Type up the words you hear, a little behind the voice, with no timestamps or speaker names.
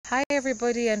Hi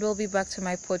everybody, and we'll be back to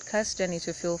my podcast, Journey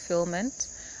to Fulfillment.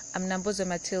 I'm Nambozo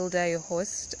Matilda, your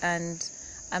host, and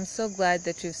I'm so glad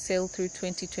that we've sailed through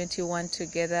 2021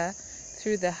 together,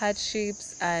 through the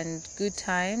hardships and good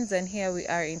times, and here we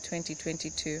are in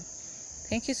 2022.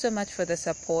 Thank you so much for the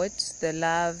support, the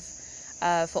love,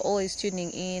 for always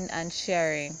tuning in and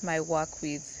sharing my work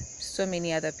with so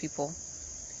many other people.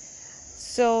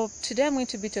 So today I'm going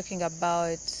to be talking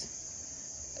about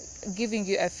giving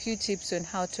you a few tips on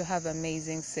how to have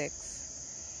amazing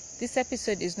sex. This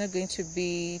episode is not going to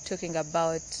be talking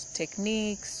about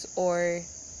techniques or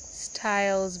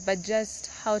styles, but just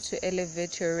how to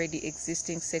elevate your already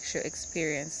existing sexual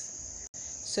experience.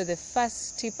 So the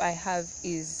first tip I have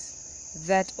is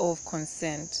that of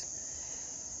consent.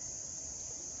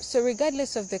 So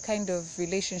regardless of the kind of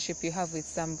relationship you have with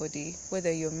somebody,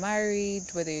 whether you're married,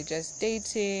 whether you're just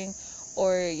dating,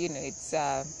 or it's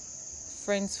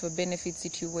friends for benefit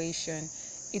situation,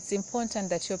 it's important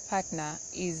that your partner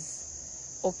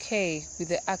is okay with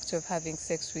the act of having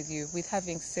sex with you,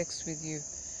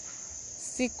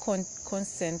 Seek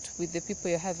consent with the people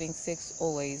you're having sex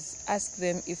always. Ask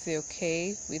them if they're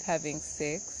okay with having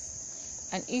sex.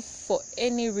 And if for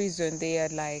any reason they're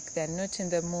not in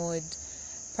the mood,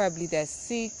 probably they're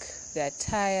sick, they're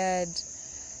tired,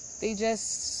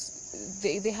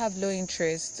 they have low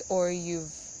interest, or you've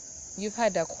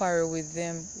had a quarrel with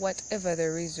them, whatever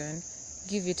the reason,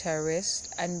 give it a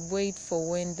rest and wait for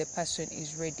when the person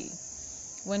is ready.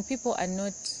 When people are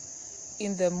not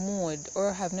in the mood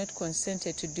or have not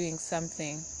consented to doing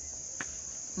something,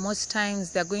 most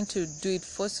times they're going to do it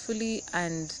forcefully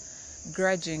and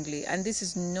grudgingly, and this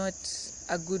is not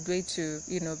a good way to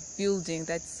building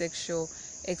that sexual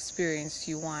experience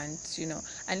you want.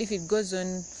 And if it goes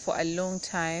on for a long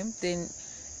time, then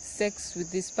sex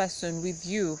with this person, with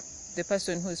you, the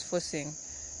person who's forcing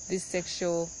this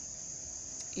sexual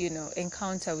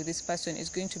encounter with this person, is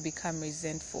going to become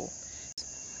resentful.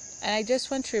 And I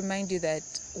just want to remind you that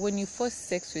when you force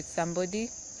sex with somebody,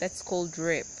 that's called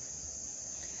rape,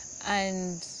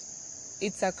 and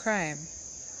it's a crime.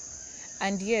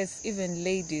 And yes, even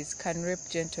ladies can rape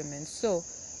gentlemen. So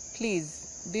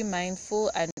please be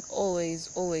mindful and always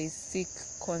seek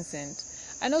consent.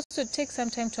 And also take some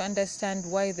time to understand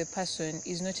why the person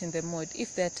is not in the mood.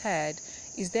 If they're tired,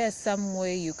 is there some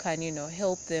way you can,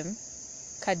 help them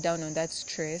cut down on that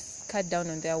stress, cut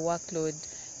down on their workload,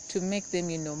 to make them,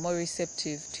 more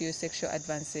receptive to your sexual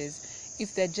advances?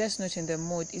 If they're just not in the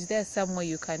mood, is there some way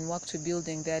you can work to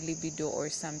building their libido or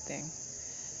something?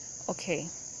 Okay.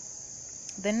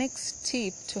 The next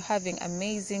tip to having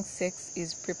amazing sex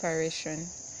is preparation.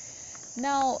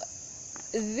 Now,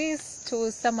 this to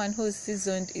someone who's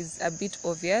seasoned is a bit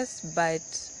obvious, but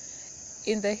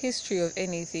in the history of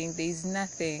anything, there is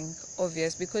nothing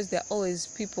obvious, because there are always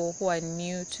people who are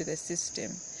new to the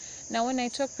system. Now, when I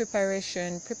talk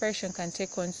preparation can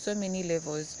take on so many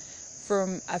levels,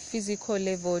 from a physical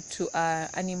level to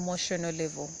an emotional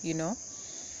level.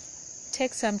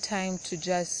 Take some time to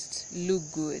just look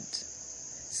good,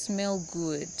 smell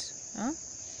good,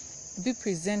 be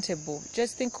presentable.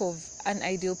 Just think of an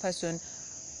ideal person.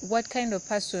 What kind of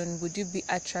person would you be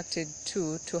attracted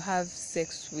to have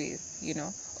sex with,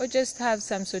 or just have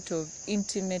some sort of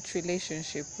intimate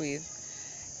relationship with?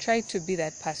 Try to be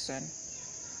that person,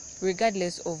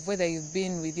 regardless of whether you've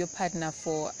been with your partner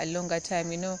for a longer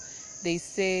time. They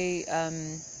say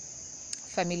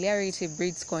familiarity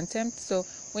breeds contempt. So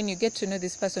when you get to know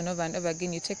this person over and over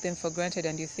again, you take them for granted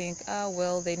and you think,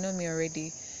 well, they know me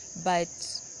already. But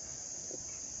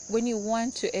when you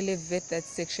want to elevate that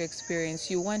sexual experience,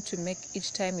 you want to make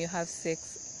each time you have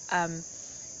sex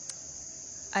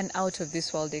an out of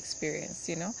this world experience,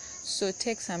 So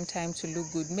take some time to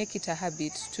look good. Make it a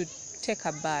habit to take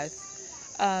a bath.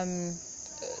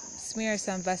 Smear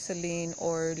some Vaseline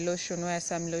or lotion, wear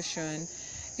some lotion.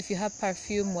 If you have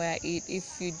perfume, wear it.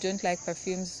 If you don't like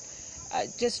perfumes,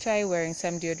 just try wearing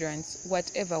some deodorants,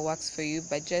 whatever works for you,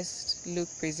 but just look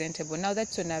presentable. Now,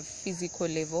 that's on a physical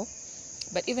level.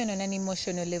 But even on an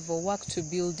emotional level, work to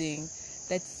building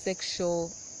that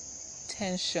sexual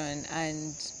tension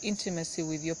and intimacy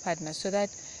with your partner, so that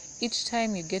each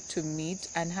time you get to meet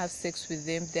and have sex with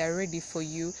them, they're ready for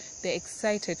you. They're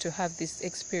excited to have this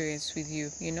experience with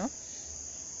you,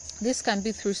 This can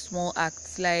be through small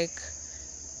acts, like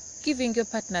giving your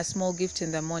partner a small gift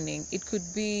in the morning. It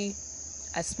could be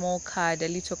a small card, a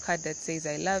little card that says,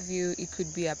 I love you. It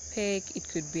could be a peck. It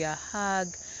could be a hug.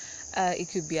 It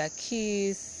could be a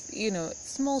kiss,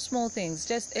 small things.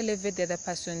 Just elevate the other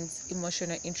person's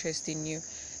emotional interest in you.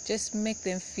 Just make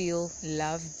them feel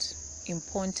loved,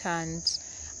 important,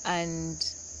 and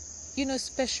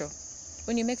special.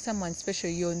 when you make someone special,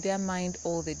 you're on their mind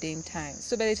all the damn time.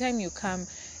 So by the time you come,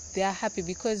 they are happy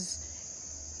because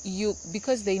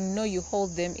they know you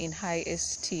hold them in high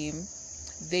esteem.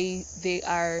 They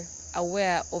are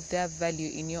aware of their value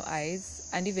in your eyes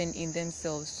and even in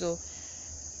themselves. So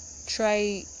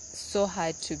try so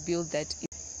hard to build that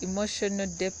emotional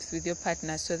depth with your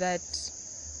partner so that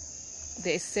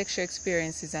the sexual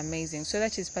experience is amazing. So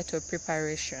that is part of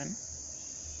preparation.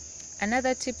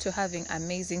 Another tip to having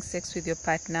amazing sex with your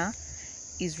partner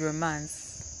is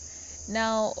romance.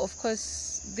 Now, of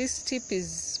course, this tip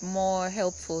is more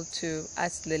helpful to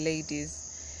us, the ladies.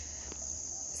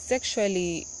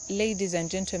 Sexually, ladies and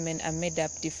gentlemen are made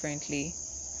up differently.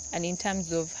 And in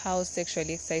terms of how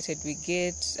sexually excited we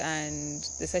get and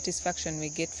the satisfaction we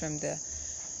get from the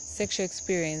sexual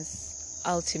experience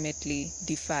ultimately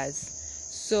differs.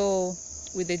 So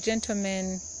with the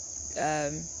gentlemen,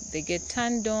 they get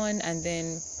turned on and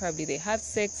then probably they have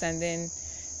sex and then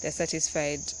they're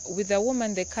satisfied. With a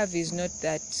woman, the curve is not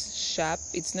that sharp,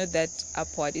 it's not that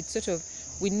upward. It's sort of,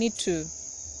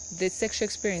 the sexual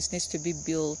experience needs to be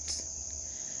built.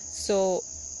 So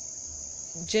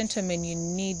gentlemen, you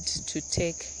need to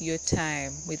take your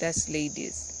time with us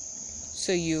ladies.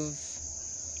 So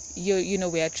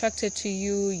we're attracted to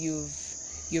you,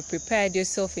 you've prepared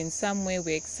yourself in some way,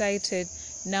 we're excited.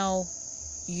 Now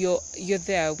you're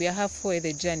there, we are halfway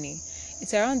the journey.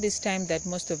 It's around this time that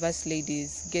most of us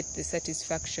ladies get the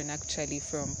satisfaction actually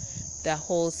from the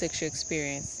whole sexual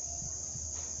experience.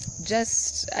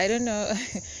 Just, I don't know,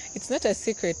 it's not a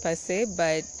secret per se,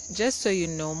 but just so you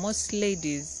know, most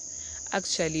ladies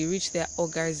actually reach their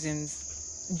orgasms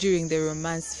during the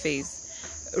romance phase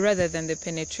rather than the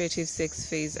penetrative sex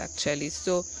phase actually.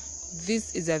 So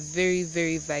this is a very,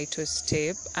 very vital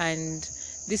step, and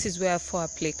this is where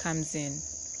foreplay comes in.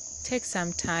 Take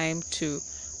some time to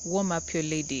warm up your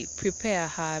lady, prepare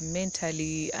her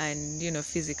mentally and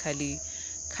physically,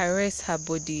 caress her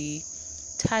body,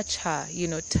 touch her,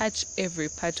 touch every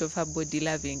part of her body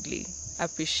lovingly,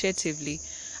 appreciatively,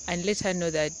 and let her know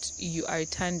that you are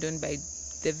turned on by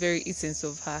the very essence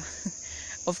of her.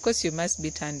 Of course you must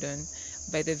be turned on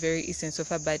by the very essence of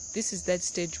her, but this is that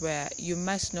stage where you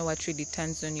must know what really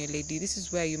turns on your lady. This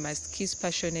is where you must kiss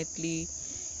passionately,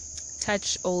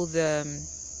 touch all the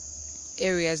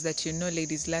areas that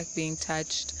ladies like being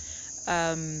touched.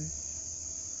 Talk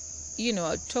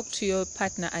to your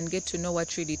partner and get to know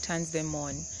what really turns them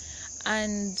on.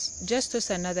 And just as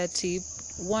another tip,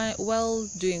 while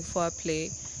doing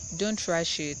foreplay, don't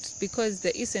rush it, because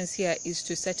the essence here is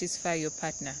to satisfy your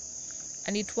partner,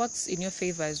 and it works in your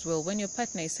favor as well. When your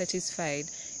partner is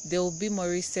satisfied, they will be more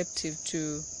receptive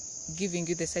to giving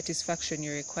you the satisfaction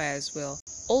you require as well.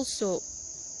 Also,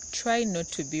 try not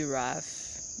to be rough,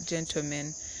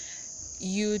 gentlemen.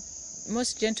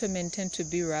 Most gentlemen tend to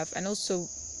be rough, and also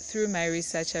through my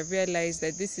research I've realized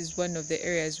that this is one of the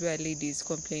areas where ladies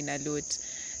complain a lot.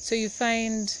 So you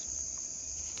find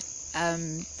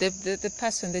the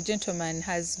person, the gentleman,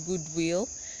 has goodwill,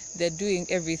 they're doing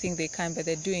everything they can, but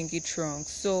they're doing it wrong.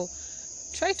 So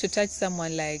try to touch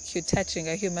someone like you're touching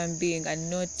a human being and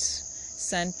not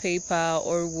sandpaper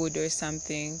or wood or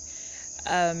something.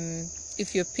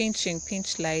 If you're pinching,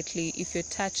 pinch lightly. If you're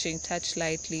touching, touch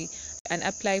lightly, and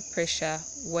apply pressure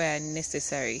where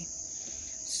necessary.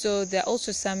 So there are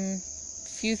also some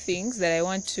few things that I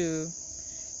want to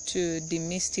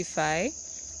demystify.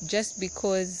 Just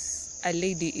because a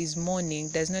lady is mourning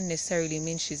does not necessarily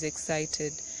mean she's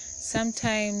excited.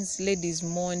 Sometimes ladies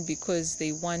mourn because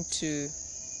they want to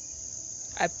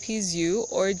appease you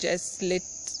or just let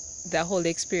the whole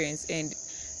experience end.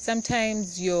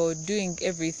 Sometimes you're doing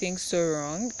everything so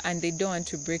wrong and they don't want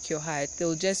to break your heart.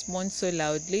 They'll just mourn so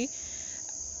loudly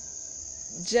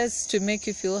just to make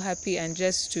you feel happy and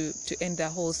just to end the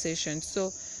whole session.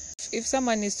 So if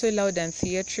someone is so loud and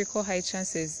theatrical, high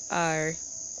chances are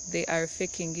they are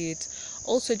faking it.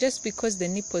 Also, just because the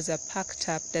nipples are packed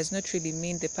up does not really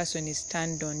mean the person is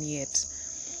turned on yet.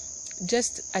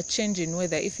 Just a change in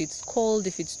weather, if it's cold,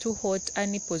 if it's too hot, our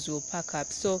nipples will pack up.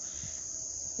 So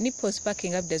nipples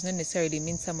packing up does not necessarily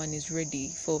mean someone is ready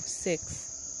for sex.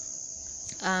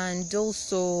 And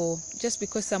also, just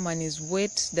because someone is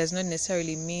wet does not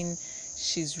necessarily mean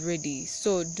she's ready.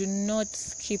 So do not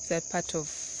skip that part of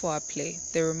foreplay,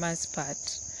 the romance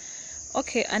part.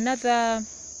 Okay, another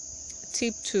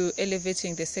tip to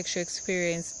elevating the sexual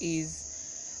experience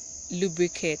is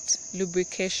lubricate.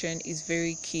 Lubrication is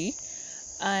very key.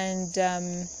 And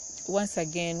once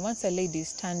again, once a lady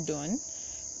is turned on,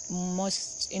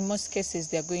 in most cases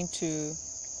they're going to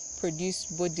produce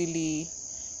bodily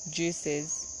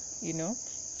juices,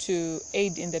 to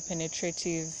aid in the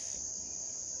penetrative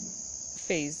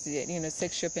phase,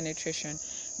 sexual penetration.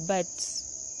 But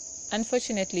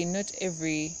unfortunately, not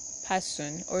every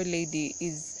person or lady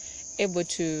is able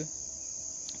to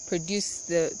produce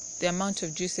the amount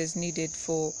of juices needed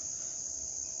for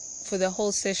the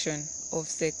whole session of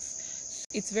sex.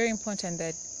 It's very important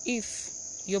that if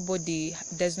your body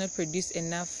does not produce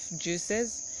enough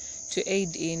juices to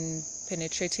aid in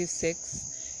penetrative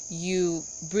sex, you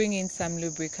bring in some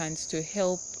lubricants to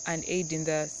help and aid in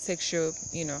the sexual,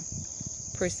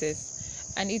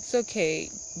 process. And it's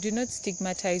okay. Do not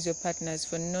stigmatize your partners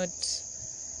for not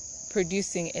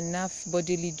producing enough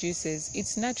bodily juices.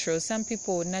 It's natural. Some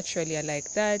people naturally are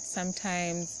like that.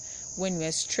 Sometimes when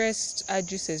we're stressed, our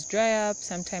juices dry up.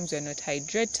 Sometimes we're not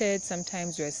hydrated.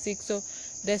 Sometimes we're sick. So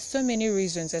there's so many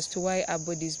reasons as to why our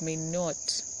bodies may not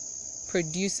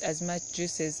produce as much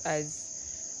juices as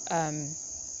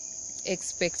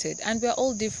expected. And we're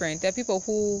all different. There are people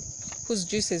whose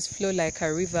juices flow like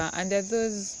a river, and there are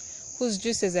those whose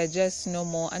juices are just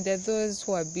normal, and there are those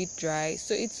who are a bit dry.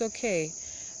 So it's okay.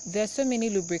 There are so many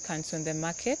lubricants on the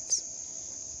market.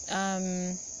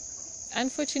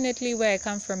 Unfortunately, where I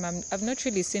come from, I've not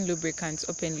really seen lubricants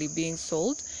openly being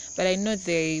sold, but I know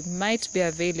they might be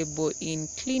available in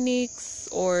clinics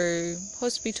or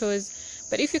hospitals.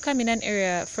 But if you come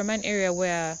from an area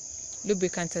where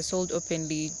lubricants are sold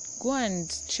openly, go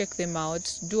and check them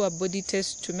out. Do a body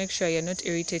test to make sure you're not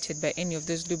irritated by any of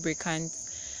those lubricants.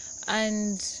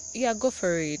 And yeah, go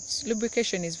for it.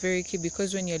 Lubrication is very key,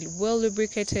 because when you're well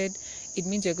lubricated, it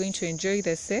means you're going to enjoy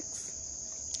the sex.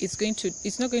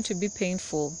 It's not going to be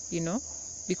painful,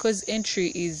 because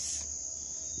entry is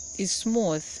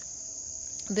smooth.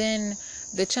 Then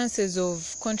the chances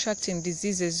of contracting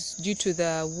diseases due to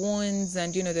the wounds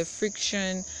and the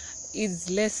friction is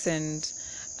lessened,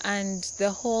 and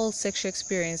the whole sexual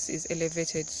experience is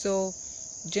elevated. So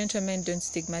gentlemen, don't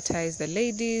stigmatize the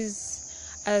ladies.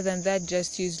 Other than that,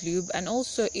 just use lube. And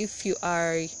also, if you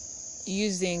are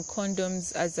using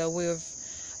condoms as a way of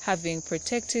having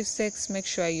protective sex, make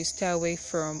sure you stay away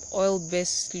from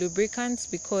oil-based lubricants,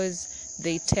 because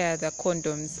they tear the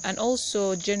condoms. And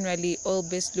also, generally,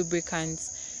 oil-based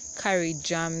lubricants carry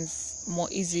germs more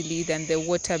easily than the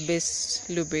water-based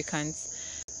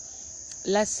lubricants.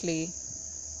 Lastly,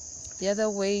 the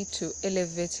other way to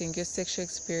elevating your sexual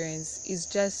experience is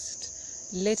just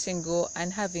letting go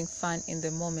and having fun in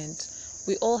the moment.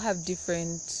 We all have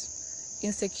different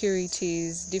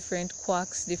insecurities, different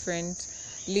quirks, different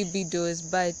libidos,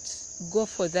 but go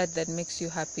for that makes you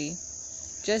happy.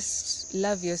 Just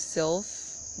love yourself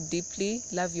deeply,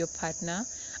 love your partner,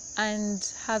 and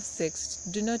have sex.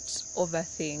 Do not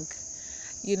overthink.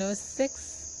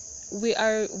 Sex, we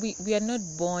are not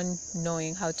born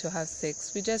knowing how to have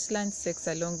sex. We just learn sex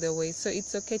along the way. So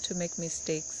it's okay to make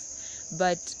mistakes.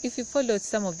 But if you follow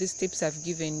some of these tips I've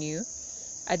given you,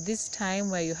 at this time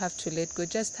where you have to let go,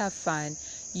 just have fun.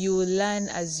 You will learn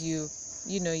as you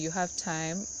have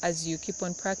time, as you keep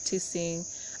on practicing,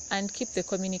 and keep the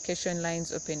communication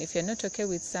lines open. If you're not okay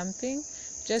with something,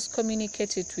 just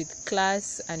communicate it with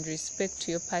class and respect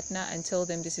to your partner, and tell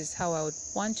them, this is how I would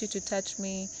want you to touch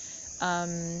me.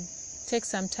 Take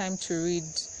some time to read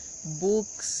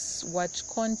books, watch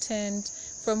content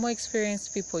from more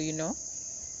experienced people,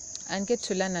 and get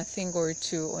to learn a thing or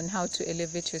two on how to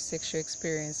elevate your sexual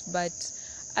experience. But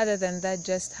other than that,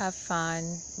 just have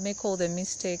fun, make all the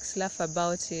mistakes, laugh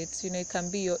about it. It can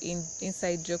be your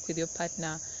inside joke with your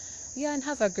partner. Yeah, and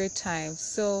have a great time.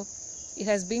 So it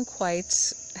has been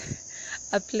quite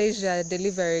a pleasure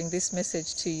delivering this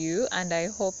message to you, and I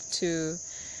hope to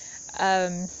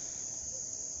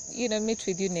meet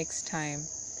with you next time.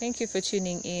 Thank you for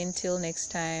tuning in. Till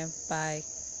next time. Bye.